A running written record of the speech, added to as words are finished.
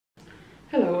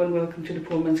Hello and welcome to the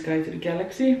Poor Man's Guide to the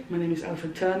Galaxy. My name is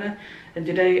Alfred Turner and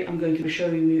today I'm going to be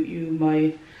showing you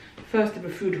my first ever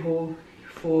food haul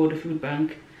for the food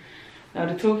bank. Now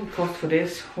the total cost for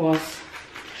this was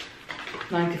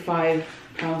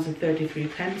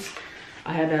 £95.33.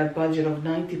 I had a budget of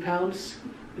 £90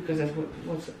 because that's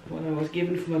what I was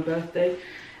given for my birthday,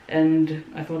 and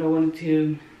I thought I wanted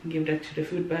to give that to the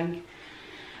food bank.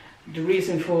 The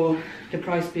reason for the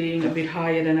price being a bit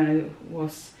higher than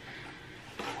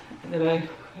I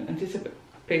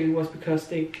anticipated was because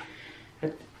they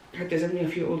had sent me a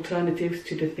few alternatives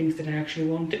to the things that I actually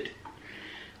wanted.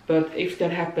 But if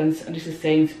that happens, and this is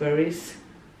Sainsbury's,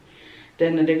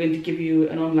 then they're going to give you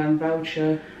an online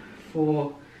voucher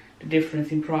for the difference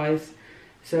in price.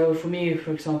 So for me,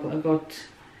 for example, I got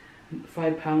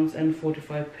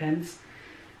 £5.45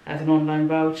 as an online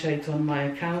voucher. It's on my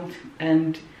account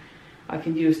and I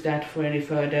can use that for any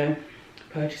further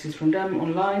purchases from them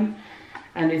online,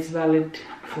 and it's valid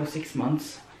for 6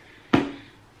 months.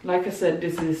 Like I said,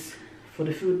 this is for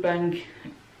the food bank,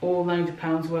 all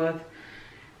 £90 worth,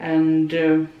 and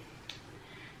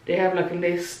they have like a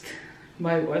list,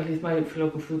 at least my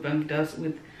local food bank does,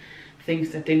 with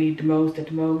things that they need the most at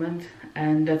the moment,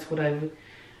 and that's what I've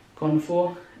gone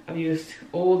for. I've used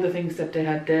all the things that they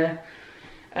had there,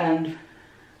 and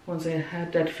once I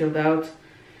had that filled out,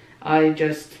 I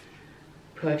just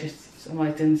purchased some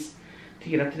items to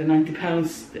get up to the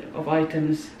 £90 of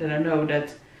items that I know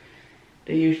that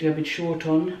they're usually a bit short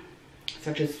on,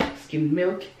 such as skimmed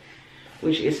milk,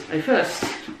 which is my first,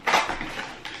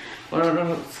 well,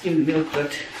 not skimmed milk,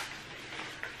 but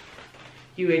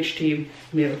UHT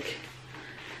milk.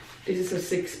 This is a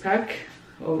 6-pack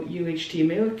of UHT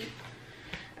milk,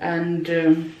 and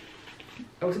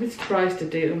I was a bit surprised that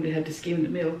they only had the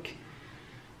skimmed milk,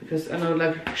 because I know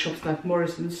like shops like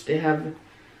Morrison's, they have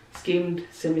skimmed,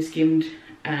 semi-skimmed,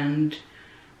 and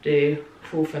the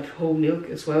full-fat whole milk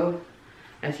as well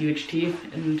as UHT,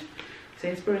 and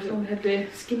Sainsbury's only had the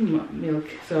skimmed milk.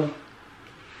 So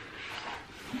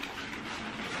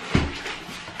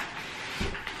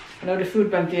I know the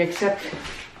food bank, they accept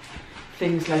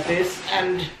things like this,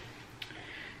 and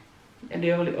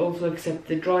they also accept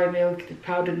the dry milk, the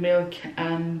powdered milk,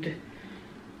 and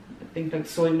things like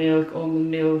soy milk, almond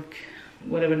milk,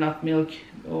 whatever nut milk,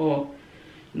 or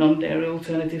non-dairy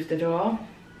alternatives that there are.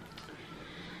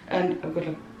 And I've got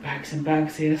like bags and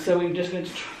bags here, so we're just going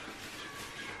to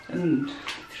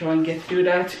try and do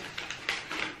that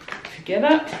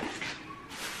together.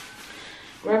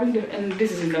 Grabbing and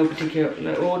this is in no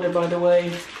particular order, by the way.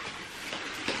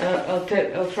 I'll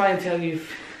try and tell you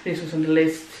if this was on the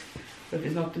list, but if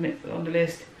it's not on the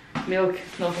list. Milk,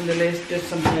 not on the list, just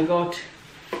something I got.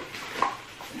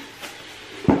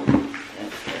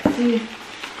 Let's see.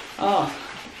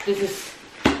 This is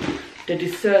the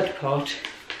dessert part.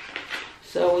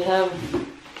 So we have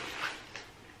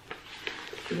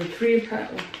 3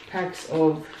 packs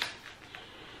of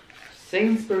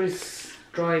Sainsbury's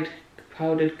dried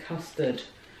powdered custard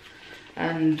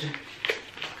and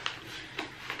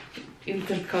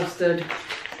instant custard.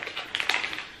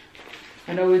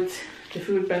 I know it's the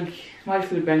food bank, my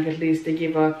food bank at least, they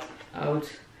give out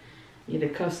either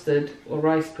custard or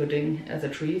rice pudding as a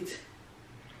treat,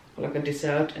 or like a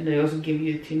dessert, and they also give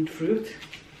you tinned fruit.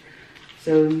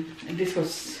 So, and this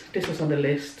was on the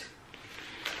list.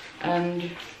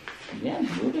 And yeah,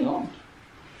 moving on.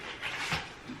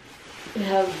 We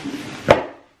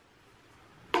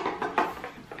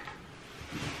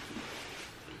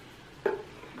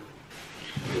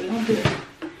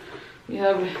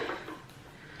have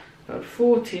about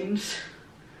 4 tins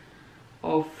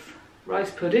of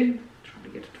rice pudding. Trying to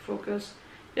get it to focus.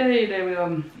 Yeah, there we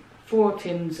are. 4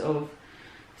 tins of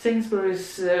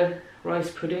Sainsbury's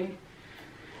rice pudding.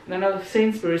 And I know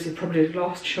Sainsbury's is probably the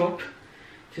last shop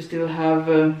to still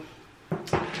have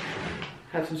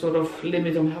some sort of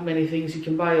limit on how many things you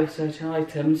can buy of certain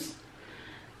items.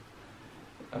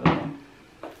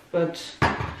 But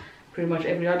pretty much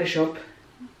every other shop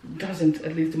doesn't,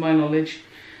 at least to my knowledge.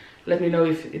 Let me know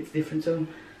if it's different. So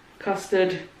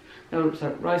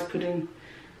rice pudding,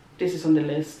 this is on the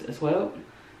list as well.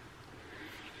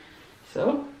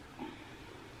 So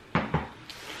now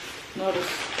there's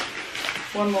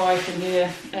one more item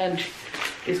here, and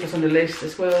this was on the list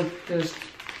as well.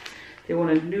 They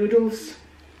wanted noodles,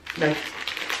 like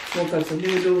small types of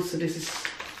noodles. So this is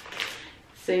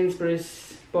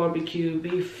Sainsbury's barbecue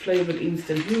beef flavoured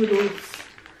instant noodles.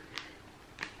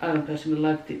 I don't personally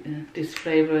like this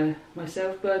flavour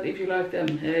myself, but if you like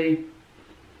them, hey.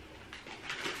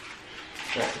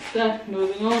 That's that.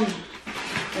 Moving on,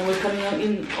 and we're coming out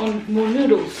on more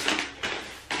noodles.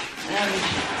 And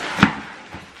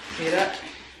See that?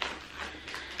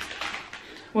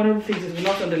 One of the things that's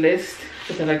not on the list,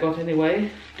 but that I got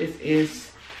anyway, this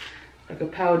is like a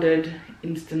powdered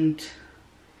instant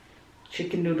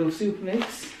chicken noodle soup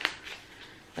mix.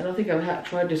 I don't think I've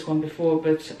tried this one before,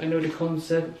 but I know the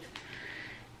concept.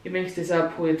 You mix this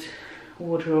up with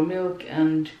water or milk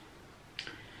and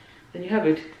then you have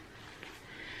it.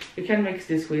 You can mix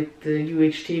this with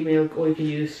UHT milk, or you can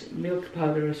use milk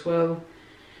powder as well.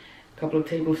 A couple of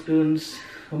tablespoons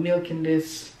of milk in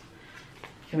this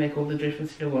can make all the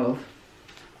difference in the world.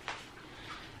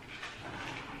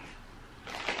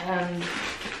 And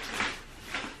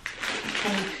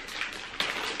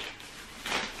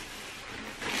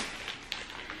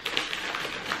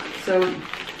so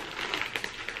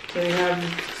we have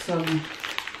some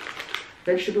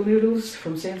vegetable noodles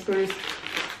from Sainsbury's.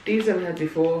 These I've had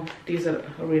before. These are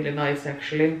really nice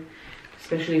actually,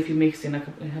 especially if you mix in a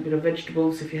bit of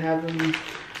vegetables. If you have them,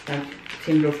 like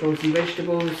tinned or frozen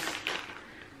vegetables,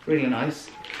 really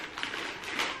nice.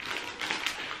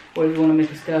 Or if you want to make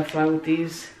a stir fry with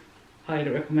these, highly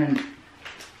recommend.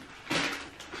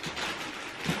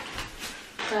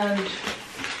 And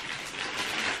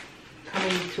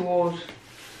coming toward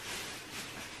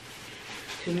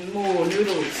to more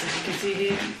noodles, as you can see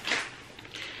here,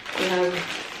 we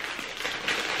have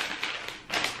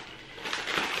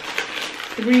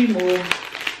 3 more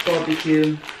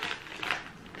barbecue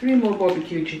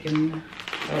chicken,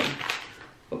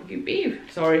 barbecue beef,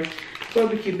 sorry.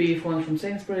 Barbecue beef, one from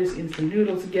Sainsbury's, instant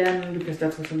noodles again, because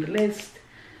that's what's on the list.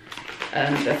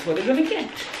 And that's what they're gonna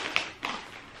get.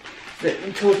 So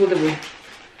in total there were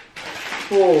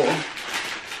 4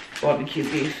 barbecue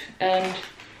beef. And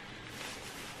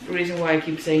the reason why I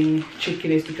keep saying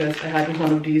chicken is because I had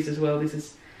one of these as well. This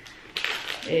is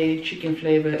a chicken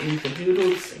flavor instant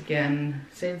noodles, again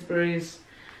Sainsbury's.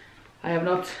 I have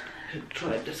not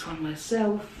tried this one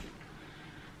myself,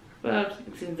 but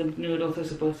it's instant noodles, I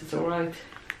suppose it's alright.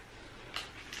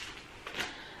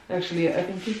 Actually, I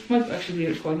think it might actually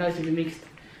be quite nice if you mix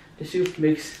the soup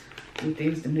mix with the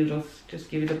instant noodles, just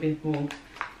give it a bit more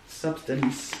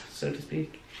substance, so to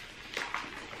speak.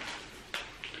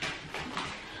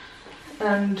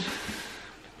 And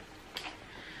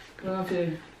going on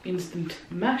to instant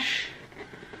mash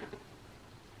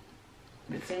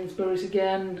with Sainsbury's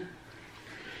again.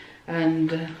 And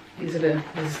this is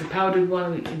the powdered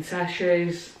one in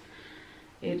sachets.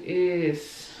 It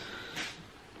is,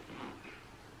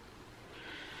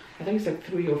 I think it's like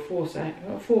 3 or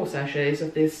 4 sachets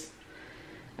of this,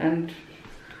 and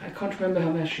I can't remember how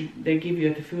much they give you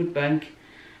at the food bank.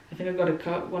 I think I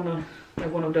got one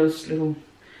of those little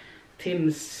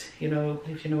tins, you know,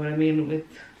 if you know what I mean, with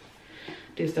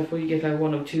this stuff where you get like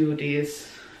 1 or 2 of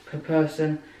these per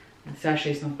person, and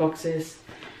sachets, not boxes,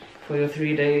 for your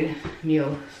 3-day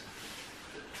meal.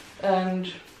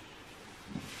 And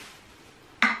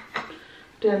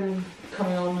then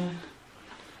coming on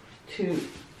to,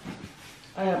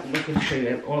 I'm not going to show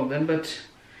you all of them, but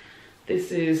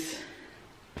this is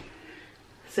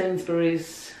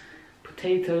Sainsbury's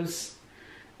potatoes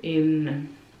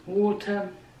in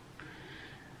water.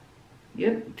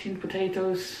 Yep, tinned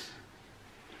potatoes,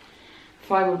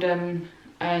 5 of them,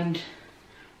 and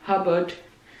Hubbard.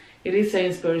 It is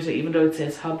Sainsbury's, even though it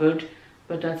says Hubbard,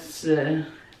 but that's the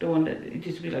one that it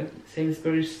used to be like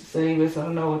Sainsbury's Savers. I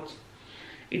don't know what.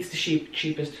 It's the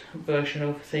cheapest version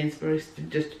of Sainsbury's. They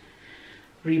just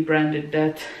rebranded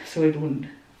that so it would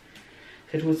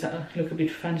look a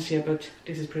bit fancier, but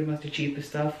this is pretty much the cheapest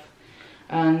stuff.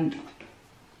 And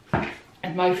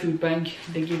at my food bank,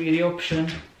 they give you the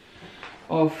option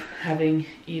of having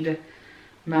either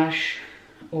mash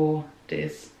or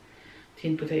this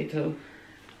tinned potato.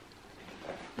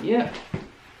 Yeah,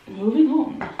 moving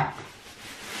on.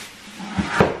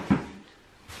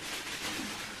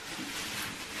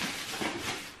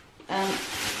 And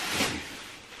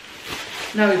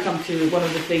now we come to one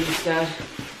of the things that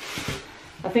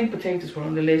I think potatoes were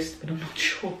on the list, but I'm not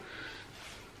sure.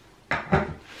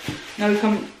 Now we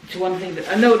come to one thing that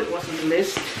I know that was on the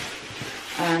list,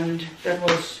 and that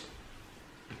was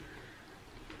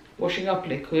washing up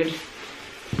liquid.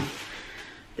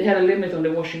 They had a limit on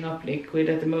the washing up liquid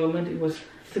at the moment. It was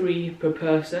 3 per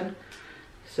person,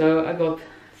 so I got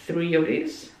 3 of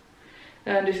these.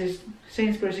 And this is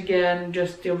Sainsbury's again,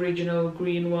 just the original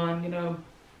green one, you know,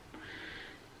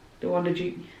 the one that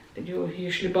you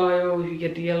usually buy, or you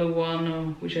get the yellow one,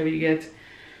 or whichever you get.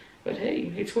 But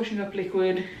hey, it's washing up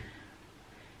liquid.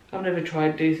 I've never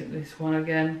tried this one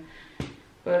again,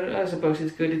 but I suppose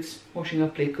it's good. It's washing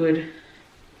up liquid.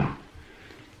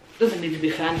 Doesn't need to be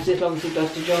fancy as long as it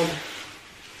does the job.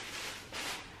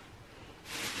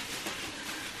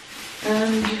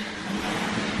 And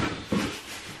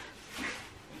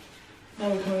now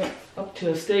we're coming up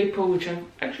to a staple which I've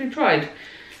actually tried.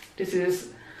 This is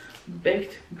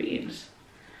baked beans.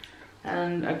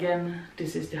 And again,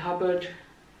 this is the Hubbard,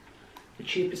 the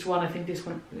cheapest one. I think this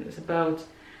one is about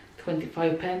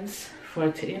 25 pence for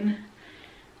a tin,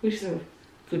 which is a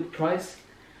good price.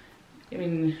 I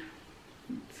mean,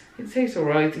 it tastes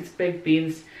alright. It's baked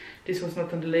beans. This was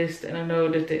not on the list, and I know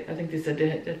that I think they said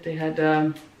that they had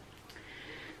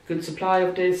good supply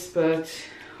of this, but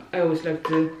I always like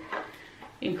to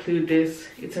include this.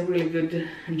 It's a really good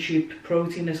and cheap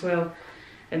protein as well,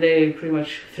 and they pretty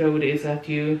much throw this at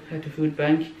you at the food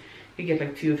bank. You get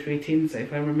like 2 or 3 tins,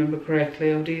 if I remember correctly,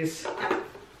 of these.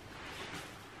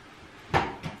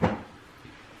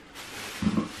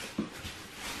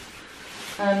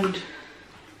 And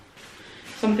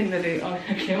something that I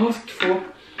actually asked for,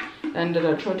 and that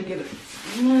I tried to get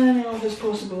as many of as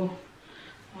possible.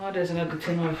 Oh, there's another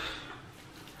tin of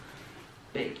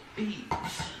baked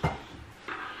beans.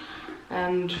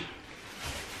 And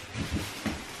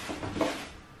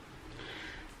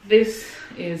this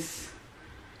is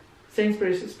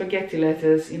Sainsbury's spaghetti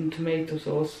lettuce in tomato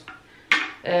sauce,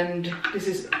 and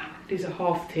these are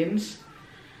half tins,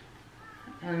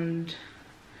 and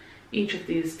each of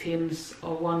these tins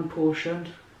are 1 portion.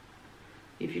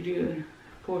 If you do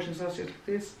portion sausage like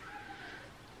this,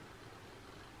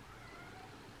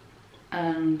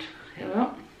 and here we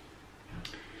are.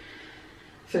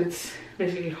 So it's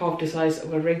basically half the size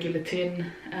of a regular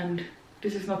tin, and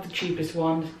this is not the cheapest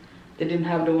one. They didn't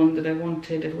have the one that I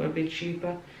wanted that were a bit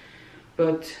cheaper,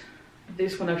 but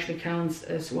this one actually counts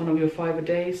as one of your 5 a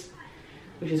days,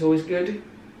 which is always good.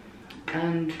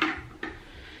 And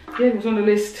yeah, it was on the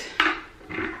list.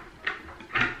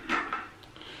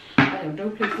 I have no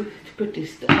place to put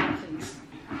this down, things.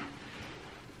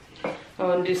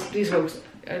 Oh, and these were,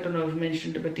 I don't know if I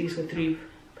mentioned it, but these were 3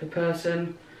 per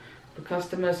person, per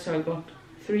customer, so I got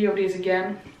 3 of these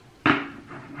again.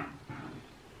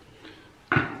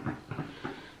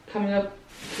 Coming up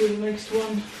to the next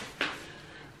one.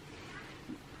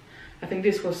 I think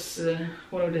this was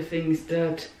one of the things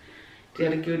that they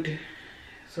had a good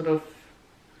sort of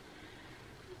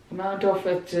amount of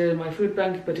at my food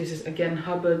bank, but this is again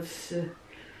Hubbard's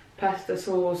pasta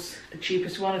sauce, the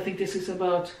cheapest one. I think this is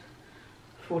about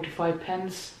 45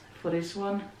 pence for this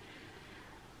one,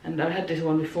 and I've had this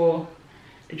one before.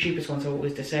 The cheapest ones are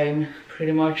always the same,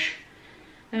 pretty much,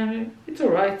 and it's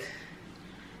alright.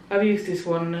 I've used this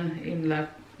one in like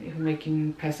if I'm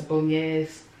making pasta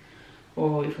bolognese,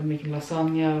 or if I'm making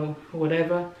lasagna or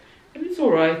whatever, and it's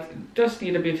alright. It does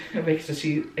need a bit of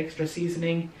extra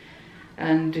seasoning,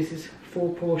 and this is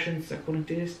 4 portions according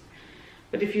to this.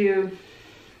 But if you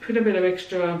put a bit of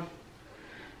extra,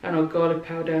 I don't know, garlic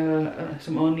powder,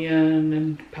 some onion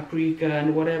and paprika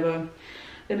and whatever,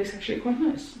 then it's actually quite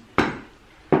nice.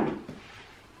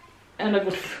 And I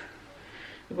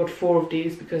got 4 of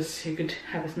these because you could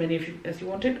have as many as you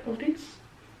wanted of these.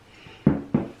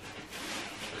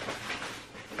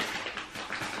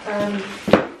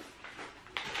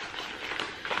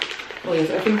 Oh yes,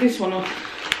 I think this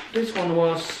one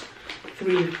was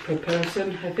 3 per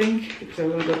person, I think, because I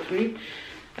only got 3.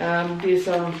 These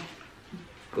are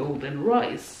golden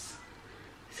rice.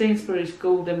 Sainsbury's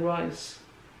golden rice.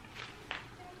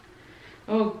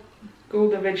 Oh,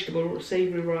 golden vegetable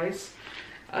savoury rice.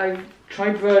 I've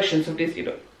tried versions of this, you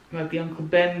know, might be Uncle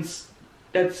Ben's,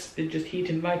 that's just heat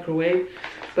in microwave,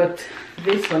 but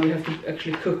this one you have to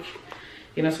actually cook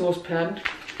in a saucepan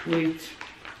with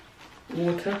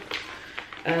water.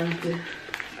 And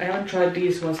I haven't tried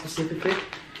these ones specifically,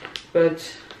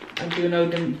 but I do know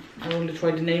them. I only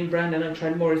tried the name brand, and I've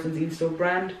tried Morrison's in-store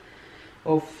brand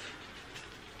of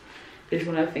this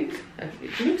one. I think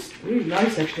it looks really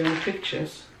nice actually on the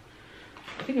pictures.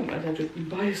 I think I might have to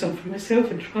buy some for myself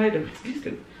and try them.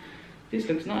 This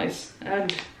looks nice.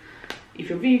 And if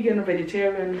you're vegan or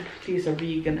vegetarian, these are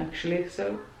vegan actually,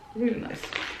 so really nice.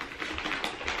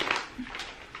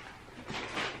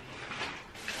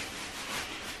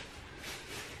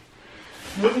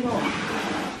 Moving on.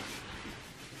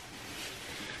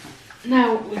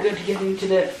 Now we're going to get into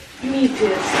the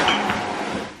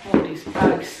meatiest. All these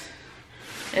bags.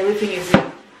 Everything is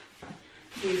in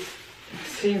these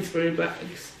Sainsbury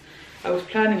bags. I was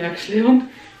planning actually on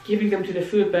giving them to the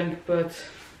food bank, but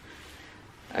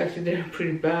actually they're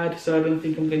pretty bad, so I don't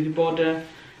think I'm going to bother.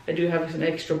 I do have some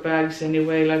extra bags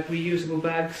anyway, like reusable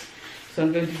bags, so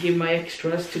I'm going to give my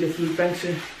extras to the food bank,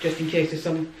 so just in case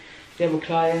they have a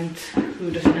client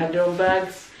who doesn't have their own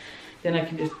bags, then I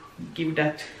can just give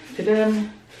that to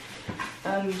them.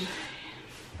 And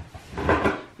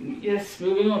yes,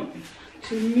 moving on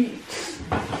to meats.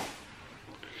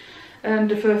 And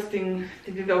the first thing,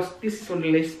 this is on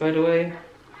the list by the way,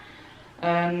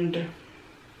 and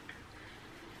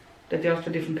that they asked for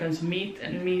different kinds of meat,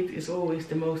 and meat is always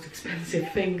the most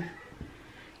expensive thing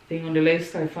on the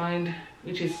list I find,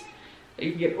 which is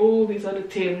you can get all these other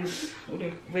tins, all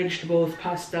the vegetables,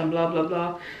 pasta, blah blah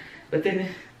blah, but then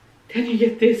you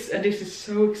get this, and this is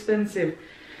so expensive.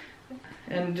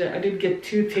 And I did get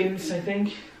 2 tins, I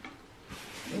think.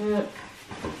 Yeah,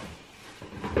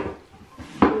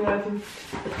 I think.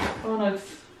 Oh no,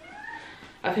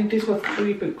 I think this was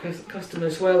 3 per customer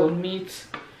as well on meat.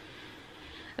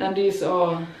 And these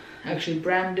are actually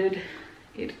branded.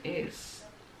 It is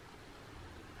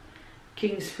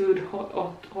King's Food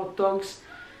hot dogs,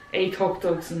 8 hot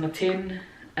dogs in a tin,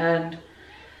 and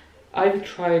I've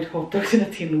tried hot dogs in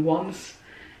a tin once,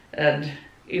 and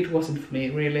it wasn't for me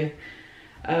really.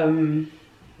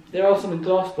 There are some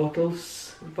glass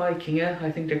bottles, Vikinger,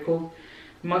 I think they're called,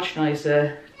 much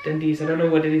nicer than these. I don't know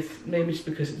what it is, maybe it's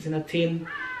because it's in a tin.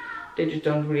 They just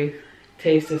don't really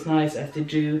taste as nice as they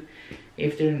do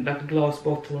if they're in like a glass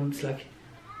bottle and it's like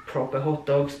proper hot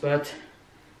dogs. But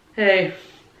hey,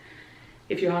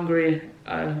 if you're hungry,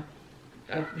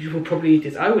 you will probably eat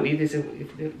this. I would eat this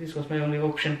if this was my only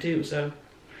option too, so.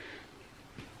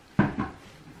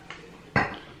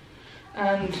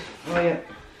 And, oh yeah,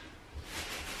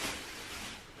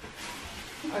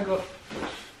 I got,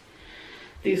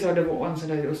 these are the ones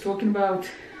that I was talking about.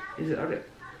 These are the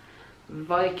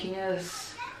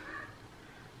Vikingers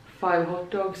 5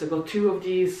 hot dogs. I got 2 of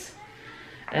these,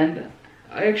 and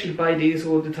I actually buy these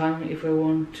all the time if I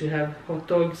want to have hot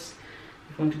dogs,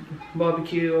 if I want to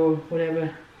barbecue or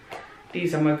whatever.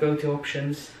 These are my go-to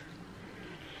options,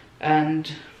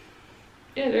 and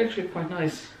yeah, they're actually quite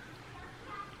nice.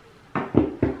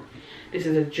 This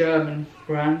is a German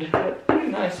brand, but pretty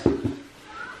nice.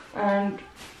 And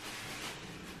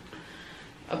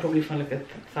I'll probably find like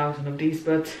 1,000 of these,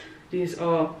 but these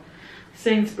are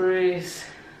Sainsbury's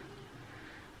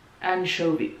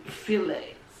anchovy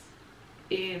fillets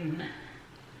in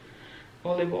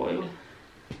olive oil.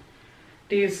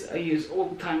 These I use all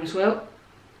the time as well.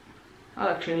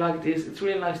 I actually like this. It's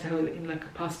really nice to have it in like a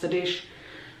pasta dish,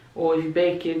 or if you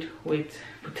bake it with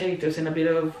potatoes and a bit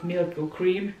of milk or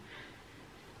cream.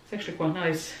 It's actually quite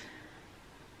nice.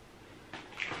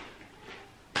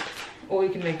 Or you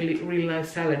can make a really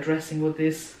nice salad dressing with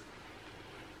this.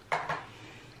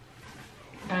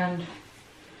 And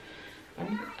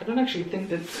I don't actually think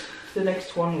that the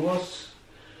next one was.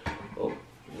 Oh,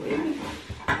 wait.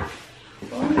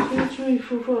 1, 2, 3,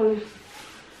 4, 5.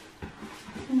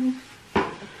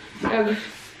 I have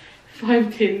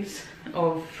 5 tins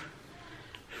of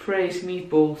Frey's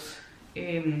meatballs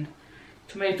in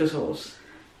tomato sauce.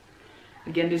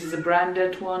 Again, this is a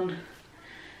branded one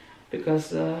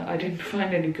because I didn't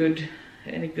find any good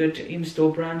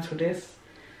in-store brands for this.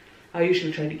 I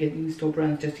usually try to get in-store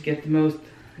brands just to get the most,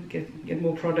 get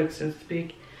more products, so to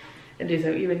speak. And these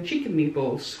are even chicken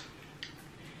meatballs.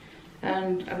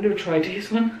 And I've never tried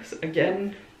this one. So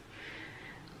again,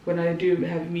 when I do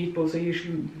have meatballs, I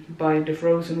usually buy the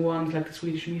frozen ones, like the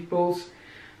Swedish meatballs,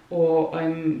 or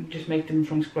I just make them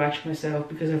from scratch myself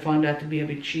because I find that to be a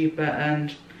bit cheaper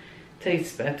and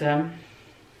tastes better.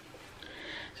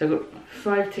 So I've got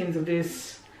 5 tins of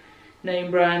this name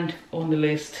brand on the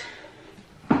list.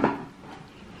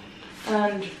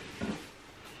 And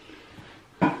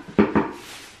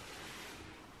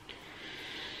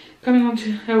coming on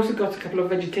to, I also got a couple of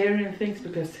vegetarian things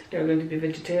because there are going to be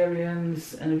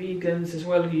vegetarians and vegans as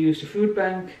well who use the food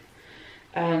bank.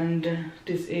 And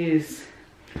this is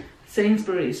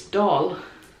Sainsbury's dal.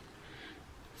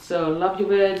 So love your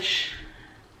veg,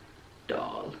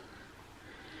 dal.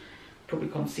 Probably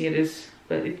can't see this,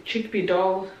 but it's chickpea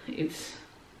dal. It's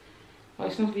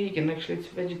not vegan actually, it's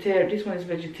vegetarian. This one is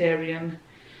vegetarian,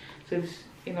 so it's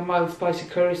in a mild spicy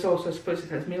curry sauce. I suppose it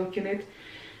has milk in it,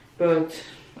 but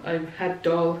I've had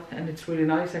dal and it's really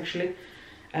nice actually.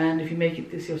 And if you make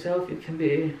this yourself, it can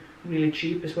be really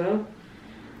cheap as well.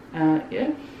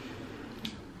 Yeah.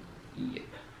 Yep.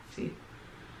 See.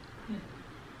 Yeah.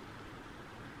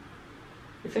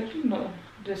 It's actually not.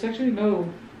 There's actually no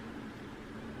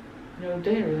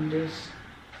dairy in this,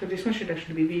 so this one should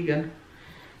actually be vegan.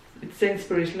 It's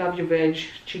Sainsbury's Love Your Veg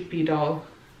chickpea dal,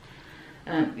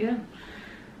 and yeah,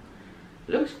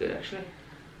 looks good actually.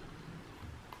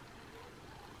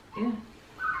 Yeah,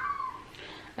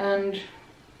 and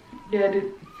yeah,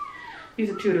 these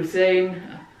are 2 of the same.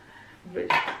 The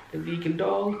vegan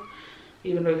dal,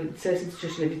 even though it says it's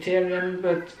just vegetarian,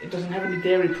 but it doesn't have any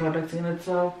dairy products in it,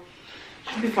 so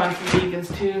it should be fine for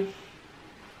vegans too.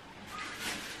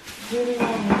 really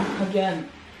warm again.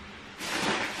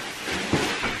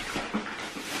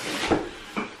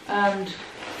 And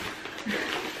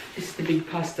this is the big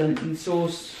pasta and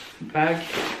sauce bag.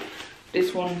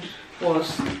 This one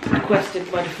was requested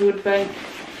by the food bank.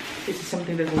 This is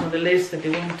something that was on the list that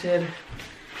they wanted.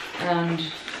 And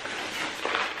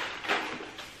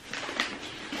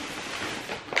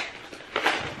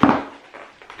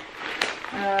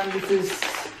this is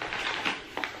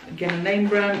again a name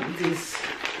brand. This is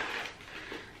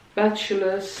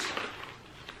Bachelor's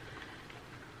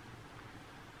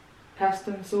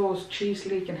pasta and sauce, cheese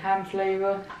leek and ham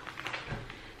flavour.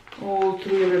 All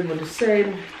three of them were the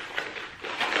same.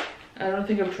 I don't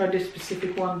think I've tried this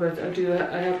specific one, but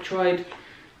I have tried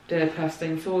the pasta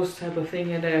and sauce type of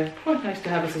thing, and they're quite nice to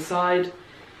have as a side.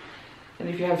 And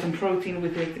if you have some protein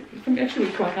with it, it can actually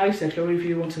be quite nice actually, or if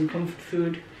you want some comfort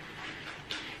food.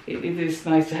 It is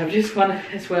nice to have this one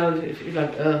as well. If you're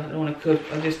like, I don't want to cook,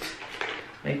 I'll just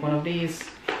make one of these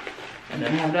and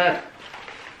then have that.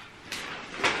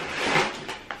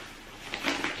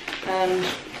 And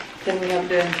then we have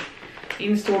the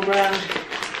in-store brand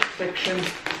section.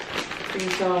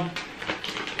 These are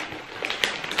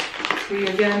three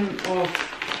again of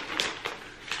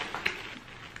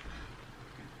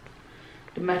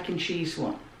the mac and cheese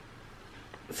one.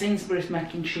 Sainsbury's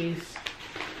mac and cheese.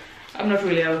 I'm not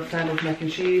really a fan of mac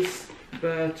and cheese,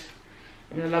 but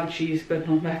I mean I love cheese, but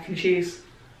not mac and cheese.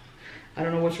 I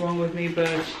don't know what's wrong with me,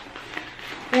 but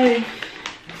hey.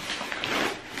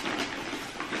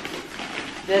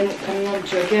 Then coming on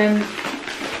to again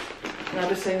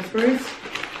another Sainsbury's.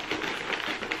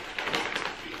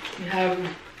 We have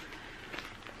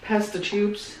pasta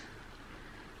tubes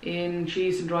in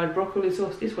cheese and dried broccoli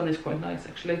sauce. This one is quite nice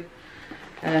actually.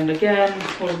 And again,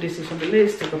 all of this is on the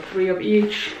list. I've got 3 of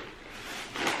each.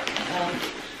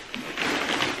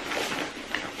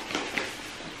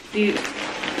 You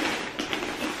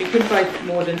could buy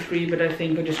more than 3, but I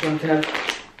think I just want to have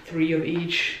 3 of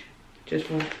each. Just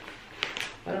for,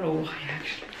 I don't know why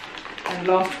actually. And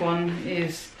last one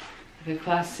is the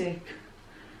classic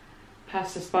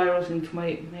pasta spirals in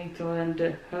tomato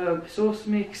and herb sauce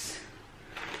mix.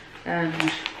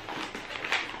 And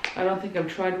I don't think I've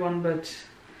tried one, but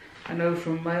I know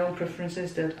from my own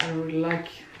preferences that I don't really like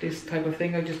this type of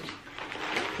thing. I just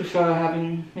prefer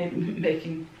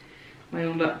making my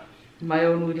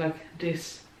own with like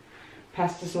this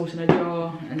pasta sauce in a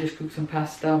jar and just cook some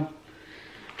pasta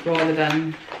rather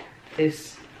than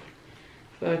this.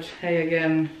 But hey,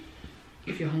 again,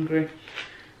 if you're hungry.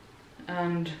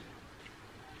 And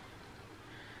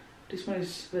this one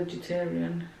is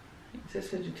vegetarian. It says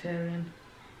vegetarian,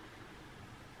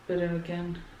 but then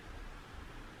again,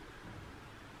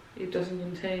 it doesn't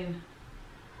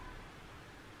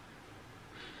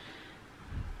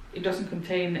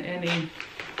contain any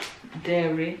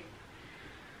dairy,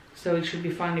 so it should be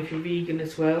fine if you're vegan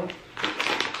as well.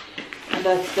 And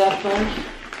that's that bag.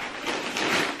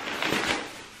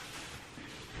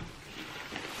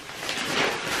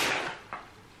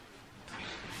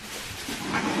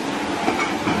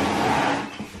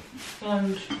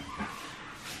 And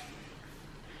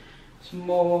some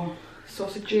more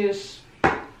sausages.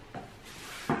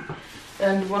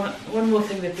 And one more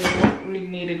thing that they really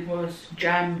needed was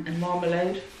jam and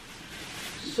marmalade.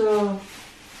 So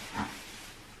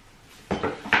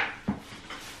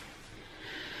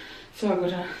I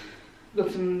got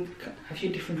a few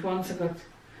different ones. I got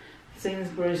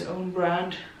Sainsbury's own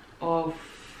brand of,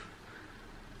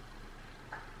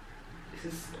 this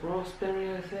is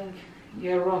raspberry, I think.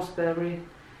 Yeah, raspberry.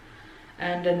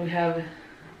 And then we have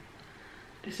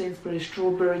the Sainsbury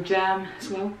strawberry jam as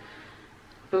well.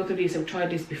 Both of these I've tried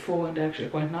this before and they're actually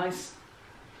quite nice.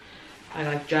 I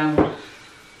like jam.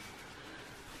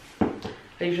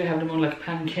 I usually have them on like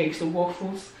pancakes or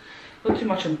waffles. Not too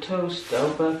much on toast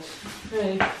though, but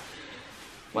hey,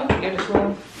 might be good as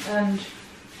well. And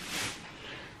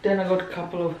then I got a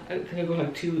couple of, I think I got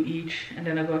like 2 each, and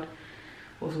then I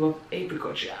also got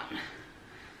apricot jam,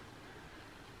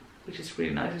 which is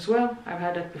really nice as well. I've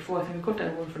had that before. I think I got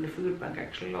that one from the food bank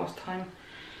actually last time.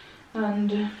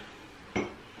 And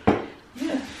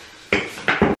yeah.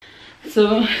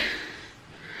 So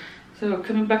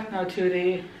coming back now to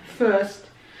the first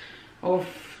of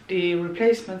the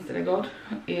replacements that I got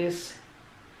is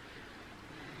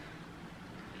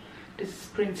this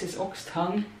Princess Ox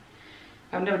Tongue.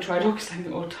 I've never tried ox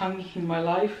tongue or tongue in my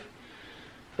life,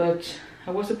 but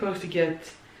I was supposed to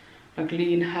get like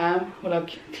lean ham or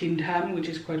like tinned ham, which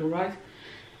is quite alright.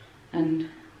 And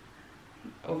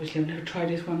obviously I've never tried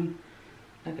this one,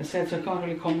 like I said, so I can't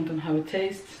really comment on how it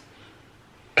tastes.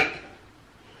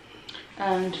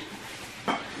 And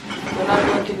We're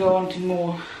now going to go on to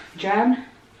more jam,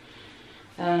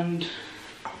 and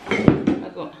I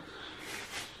got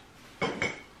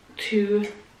 2.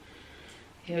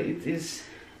 Here it is.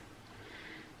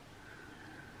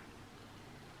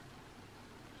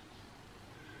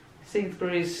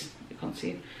 Sainsbury's, you can't see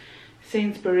it.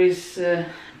 Sainsbury's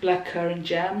blackcurrant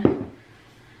jam.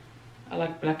 I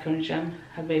like blackcurrant jam.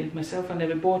 I made it myself. I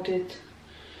never bought it,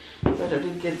 but I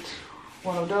did get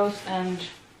one of those. And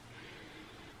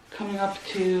coming up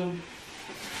to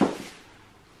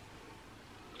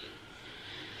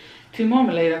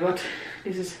marmalade, I got,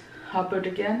 this is Hubbard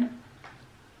again.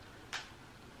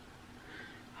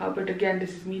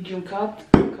 This is medium cut.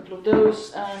 A couple of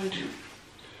those, and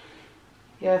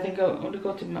yeah, I think I only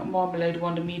got the marmalade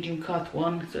one, the medium cut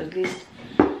one, so at least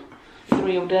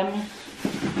 3 of them.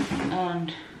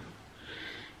 And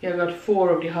yeah, I got 4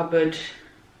 of the Hubbard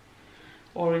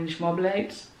orange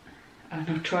marmalades. I've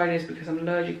not tried this because I'm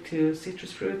allergic to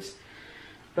citrus fruits,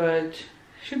 but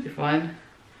should be fine.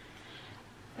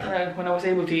 When I was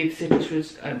able to eat citrus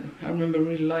fruits, I remember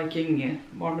really liking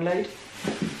marmalade.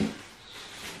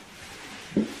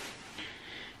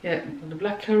 Yeah, the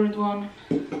blackcurrant one.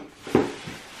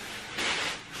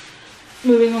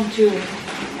 Moving on to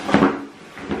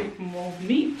a bit more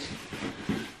meat,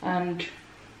 and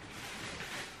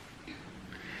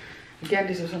again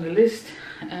this was on the list,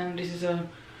 and this is a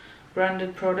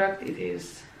branded product. It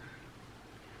is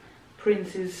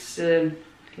Prince's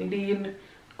lean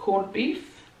corned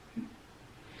beef.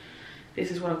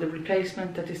 This is one of the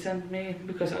replacements that they sent me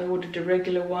because I ordered the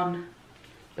regular one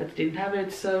but they didn't have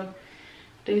it, so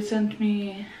they sent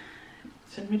me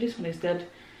this one instead.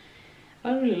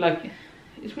 I really like it.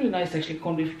 It's really nice actually,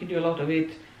 corned beef. You can do a lot of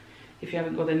it. If you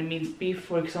haven't got any minced beef,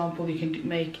 for example, you can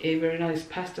make a very nice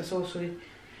pasta sauce with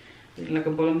it, like a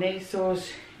bolognese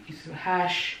sauce. It's a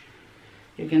hash.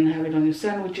 You can have it on your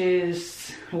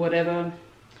sandwiches, whatever.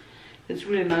 It's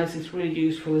really nice. It's really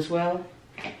useful as well.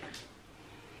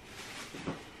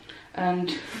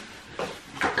 And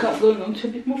going on to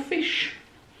a bit more fish.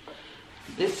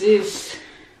 This is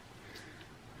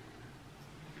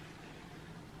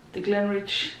the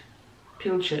Glenrich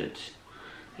pilchard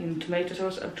in tomato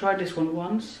sauce. I've tried this one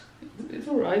once. It's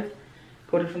alright.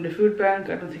 Got it from the Foodbank.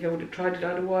 I don't think I would have tried it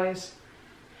otherwise.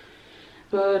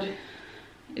 But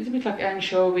it's a bit like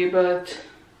anchovy, but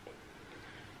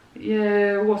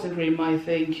yeah, it wasn't really my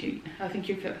thing. I think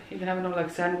you can have it on like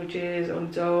sandwiches on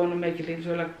its own and make it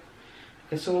into like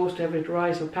a sauce to have with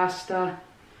rice or pasta,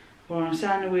 or on a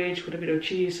sandwich with a bit of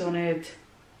cheese on it.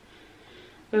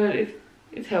 But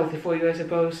it's healthy for you, I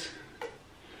suppose.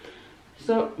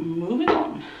 So moving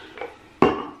on.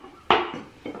 Yeah,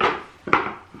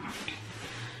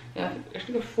 I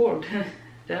actually got 4 of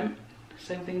them.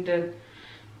 Same thing, the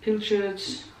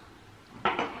pilchards.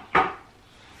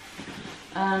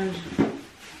 And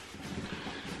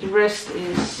the rest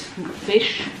is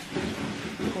fish,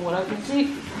 from what I can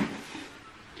see.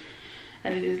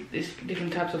 And it is these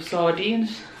different types of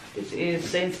sardines. This is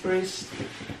Sainsbury's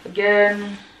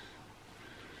again.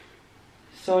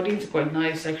 Sardines are quite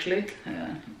nice actually,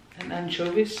 and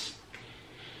anchovies.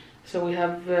 So we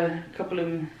have a couple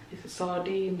of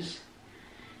sardines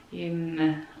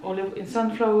in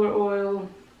sunflower oil.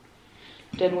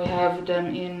 Then we have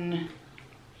them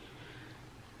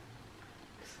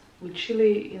with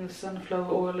chili in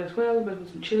sunflower oil as well, but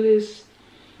with some chilies,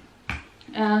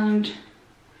 and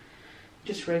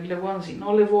just regular ones in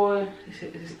olive oil.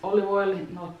 This is olive oil,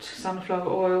 not sunflower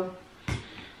oil.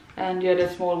 And yeah,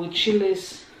 that's more with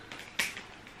chilies.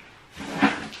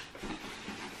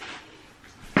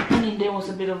 And then there was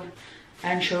a bit of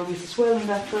anchovies as well in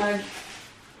that bag.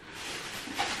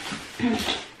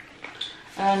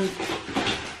 And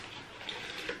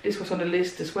this was on the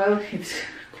list as well. It's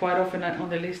quite often on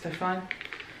the list, I find.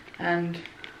 And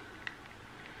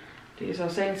these are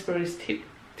Sainsbury's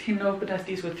tin openers.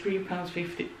 These were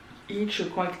 £3.50 each, so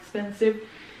quite expensive.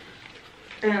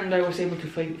 And I was able to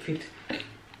fit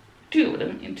 2 of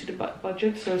them into the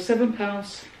budget, so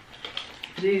 £7.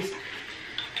 These,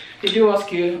 they do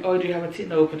ask you, oh, do you have a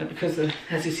tin opener? Because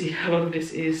as you see, a lot of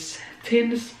this is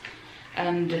tins,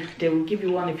 and they will give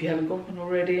you one if you haven't got one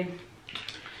already.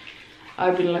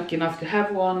 I've been lucky enough to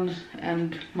have one,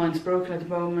 and mine's broken at the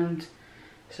moment,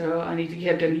 so I need to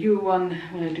get a new one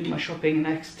when I do my shopping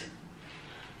next.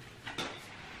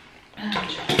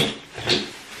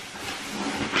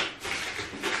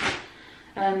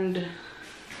 And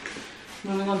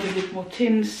moving on to a bit more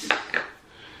tins.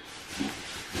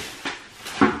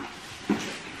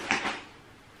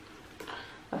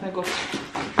 I think I got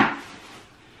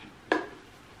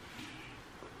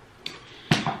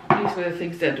these were the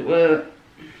things that were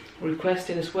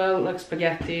requested as well, like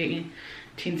spaghetti,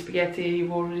 tin spaghetti.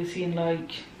 You've already seen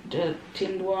like the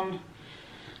tinned one,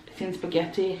 the tin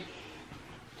spaghetti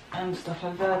and stuff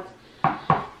like that.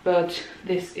 But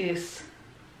this is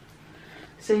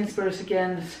Sainsbury's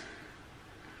again,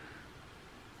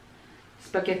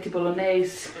 spaghetti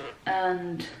bolognese,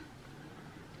 and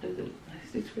is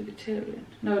this vegetarian?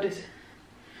 No,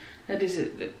 that is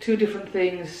two different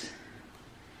things.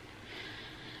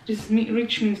 This is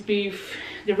rich minced beef.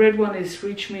 The red one is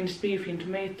rich minced beef in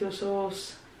tomato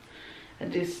sauce,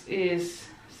 and this is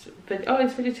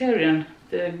it's vegetarian.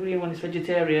 The green one is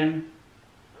vegetarian.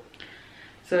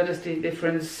 So that's the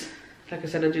difference. Like I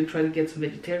said, I do try to get some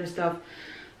vegetarian stuff.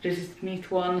 This is the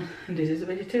meat one, and this is the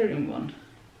vegetarian one.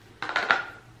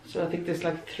 So I think there's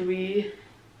like 3.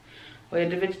 Oh yeah,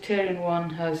 the vegetarian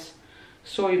one has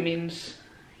soy mince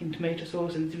in tomato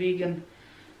sauce and it's vegan.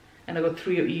 And I got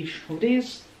 3 of each of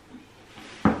these.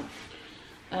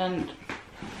 And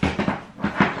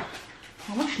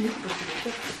how much meat was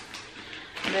it?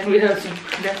 And then we have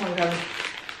definitely have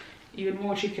even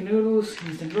more chicken noodles,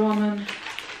 instant ramen.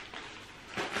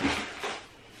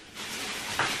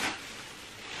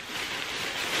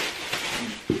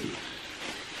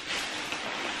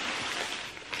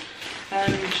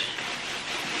 And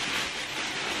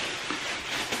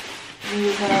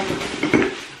we have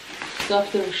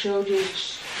stuff that I showed you.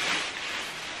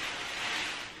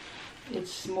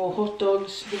 It's more hot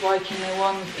dogs, the Viking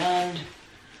ones, and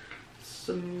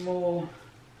some more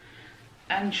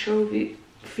anchovy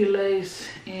fillets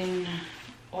in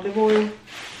olive oil.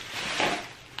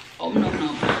 Oh no.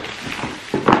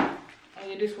 Oh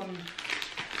yeah, this one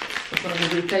is one of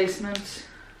the replacements.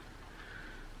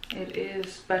 It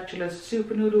is Bachelor's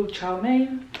Super Noodle Chow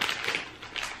Mein.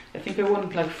 I think I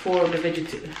wanted like 4 of the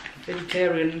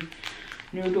vegetarian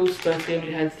noodles, but they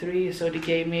only had 3, so they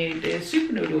gave me the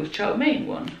Super Noodle Chow Mein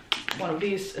one of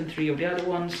these and 3 of the other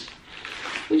ones,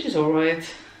 which is alright.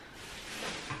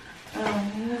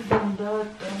 Done that.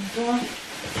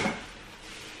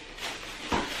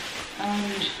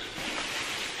 And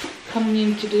coming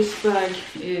into this bag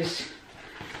is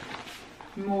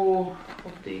more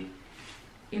of the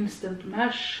instant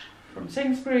mash from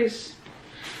Sainsbury's.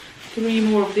 3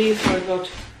 more of these, so I got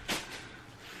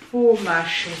 4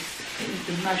 mashes,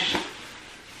 instant mash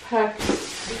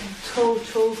packs in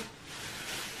total.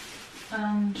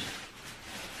 And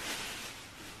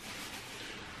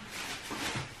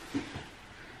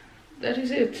that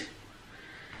is it.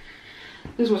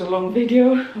 This was a long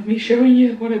video of me showing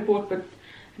you what I bought, but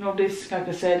you know, this, like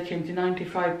I said, came to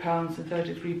 £95 and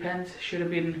 33 pence. Should have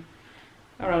been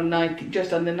around 90,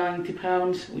 just under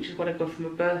 £90, which is what I got for my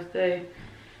birthday.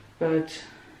 But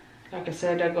like I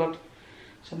said, I got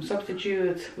some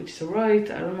substitutes, which is alright,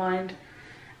 I don't mind.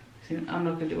 So I'm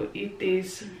not going to eat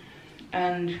these,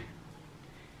 and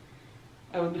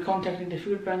I will be contacting the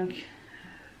food bank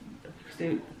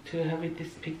to have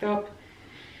it picked up,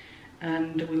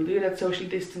 and we'll do that social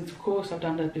distance, of course. I've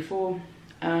done that before.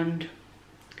 And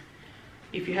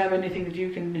if you have anything that you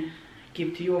can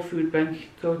give to your food bank,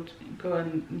 go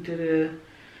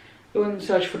and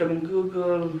search for them on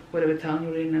Google, whatever town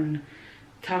you're in, and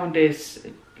town this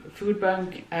food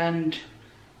bank, and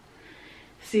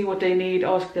see what they need.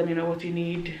 Ask them, you know, what you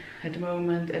need at the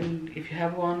moment, and if you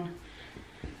have one.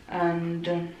 And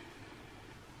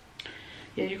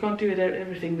yeah, you can't do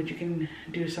everything, but you can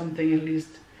do something at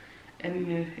least.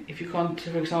 And if you can't,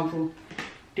 for example,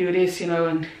 do this, you know,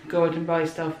 and go out and buy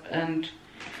stuff and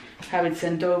have it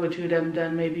sent over to them,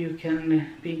 then maybe you can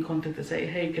be in contact and say,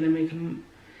 hey, can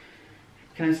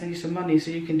I send you some money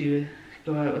so you can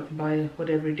go out and buy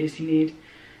whatever it is you need.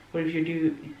 Or if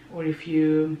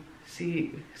you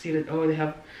see that, oh,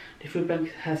 the food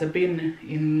bank has a bin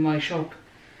in my shop,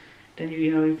 then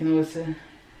you can always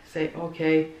say,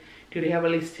 okay, do they have a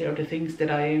list here of the things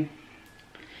that's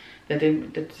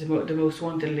the most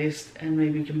wanted list, and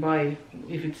maybe you can buy.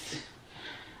 If it's,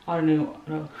 I don't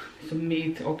know, some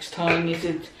meat, ox tongue, is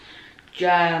it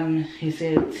jam, is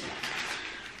it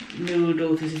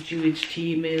noodles, is it Jewish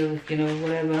tea milk,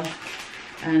 whatever,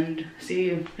 and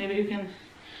see, maybe you can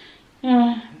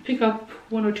pick up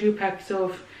 1 or 2 packs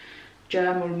of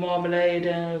jam or marmalade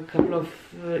and a couple of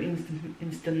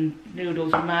instant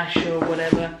noodles or mash or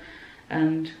whatever,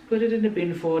 and put it in the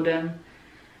bin for them.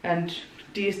 And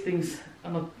these things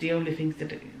are not the only things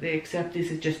that they accept. This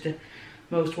is just the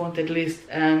most wanted list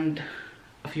and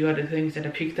a few other things that I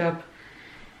picked up.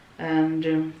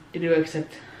 And they do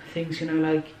accept things,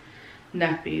 like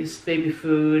nappies, baby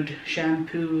food,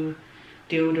 shampoo,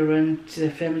 deodorant,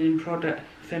 feminine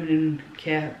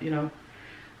care,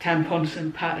 tampons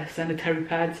and sanitary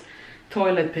pads,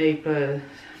 toilet paper,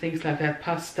 things like that,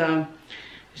 pasta,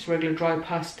 just regular dry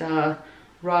pasta,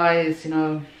 rice, you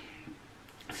know,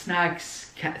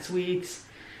 snacks, cat sweets,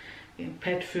 you know,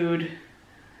 pet food,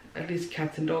 at least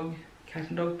cat and dog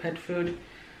pet food.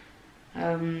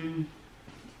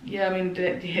 Yeah, I mean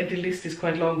the list is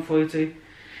quite long for you to,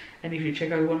 and if you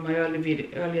check out one of my earlier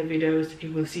videos,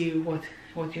 you will see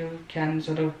what you can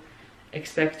sort of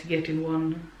expect to get in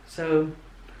one. So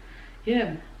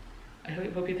yeah, I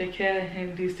hope you take care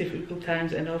in these difficult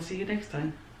times, and I'll see you next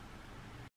time.